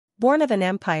Born of an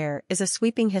Empire is a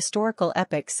sweeping historical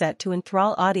epic set to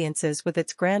enthrall audiences with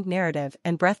its grand narrative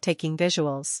and breathtaking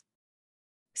visuals.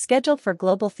 Scheduled for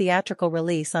global theatrical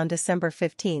release on December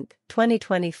 15,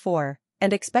 2024,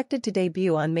 and expected to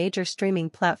debut on major streaming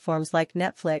platforms like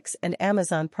Netflix and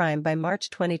Amazon Prime by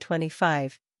March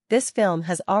 2025, this film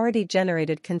has already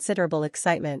generated considerable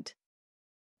excitement.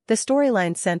 The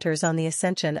storyline centers on the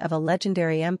ascension of a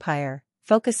legendary empire,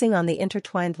 focusing on the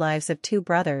intertwined lives of two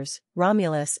brothers,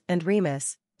 Romulus and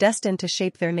Remus, destined to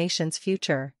shape their nation's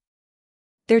future.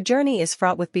 Their journey is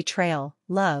fraught with betrayal,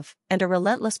 love, and a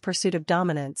relentless pursuit of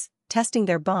dominance, testing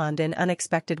their bond in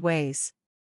unexpected ways.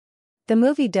 The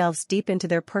movie delves deep into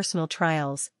their personal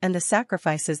trials and the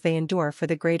sacrifices they endure for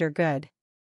the greater good.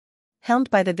 Helmed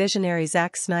by the visionary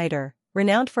Zack Snyder,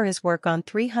 renowned for his work on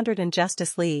 300 and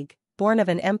Justice League, Born of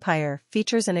an Empire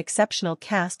features an exceptional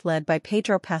cast led by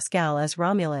Pedro Pascal as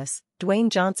Romulus, Dwayne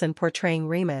Johnson portraying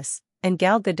Remus, and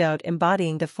Gal Gadot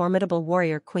embodying the formidable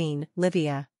warrior queen,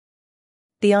 Livia.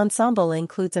 The ensemble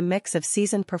includes a mix of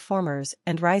seasoned performers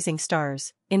and rising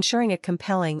stars, ensuring a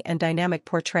compelling and dynamic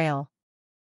portrayal.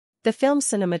 The film's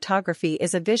cinematography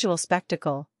is a visual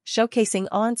spectacle, showcasing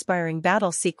awe-inspiring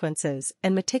battle sequences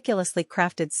and meticulously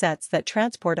crafted sets that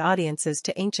transport audiences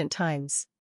to ancient times.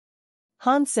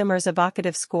 Hans Zimmer's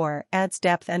evocative score adds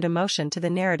depth and emotion to the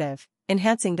narrative,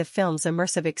 enhancing the film's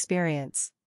immersive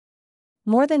experience.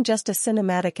 More than just a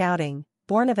cinematic outing,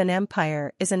 Born of an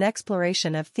Empire is an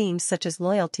exploration of themes such as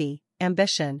loyalty,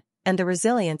 ambition, and the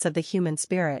resilience of the human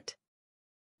spirit.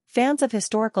 Fans of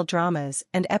historical dramas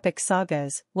and epic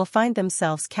sagas will find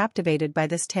themselves captivated by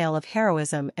this tale of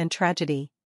heroism and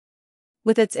tragedy.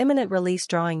 With its imminent release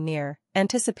drawing near,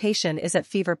 anticipation is at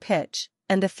fever pitch,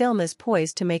 and the film is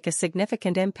poised to make a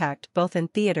significant impact both in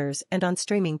theaters and on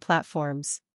streaming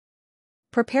platforms.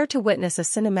 Prepare to witness a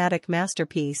cinematic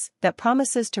masterpiece that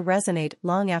promises to resonate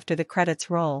long after the credits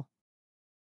roll.